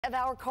Of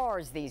our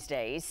cars these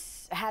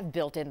days have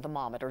built-in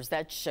thermometers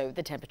that show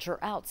the temperature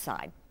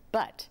outside,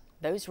 but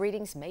those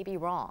readings may be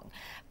wrong.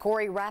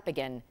 Cory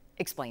Rapnhagen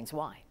explains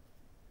why.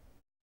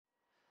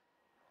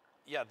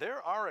 Yeah, there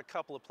are a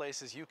couple of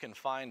places you can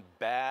find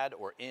bad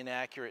or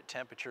inaccurate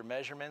temperature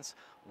measurements.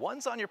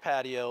 One's on your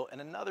patio and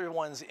another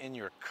one's in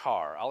your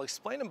car. I'll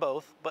explain them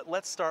both, but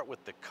let's start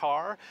with the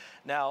car.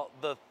 Now,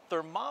 the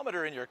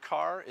thermometer in your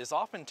car is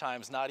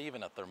oftentimes not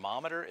even a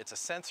thermometer. It's a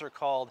sensor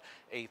called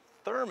a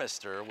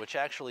thermistor, which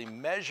actually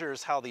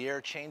measures how the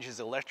air changes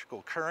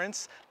electrical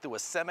currents through a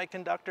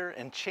semiconductor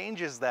and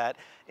changes that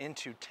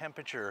into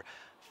temperature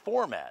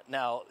format.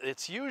 Now,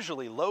 it's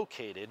usually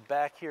located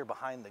back here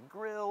behind the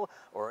grill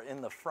or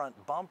in the front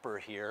bumper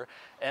here.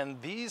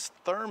 And these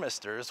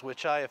thermistors,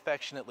 which I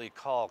affectionately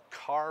call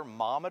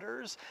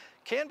carmometers,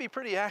 can be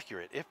pretty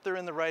accurate if they're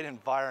in the right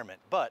environment.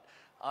 But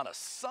on a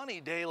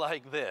sunny day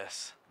like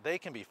this, they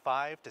can be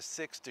 5 to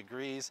 6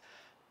 degrees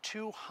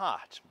too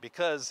hot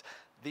because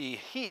the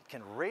heat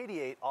can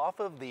radiate off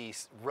of the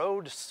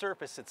road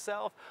surface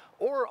itself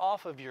or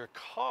off of your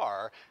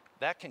car.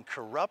 That can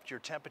corrupt your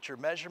temperature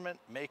measurement,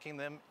 making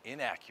them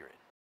inaccurate.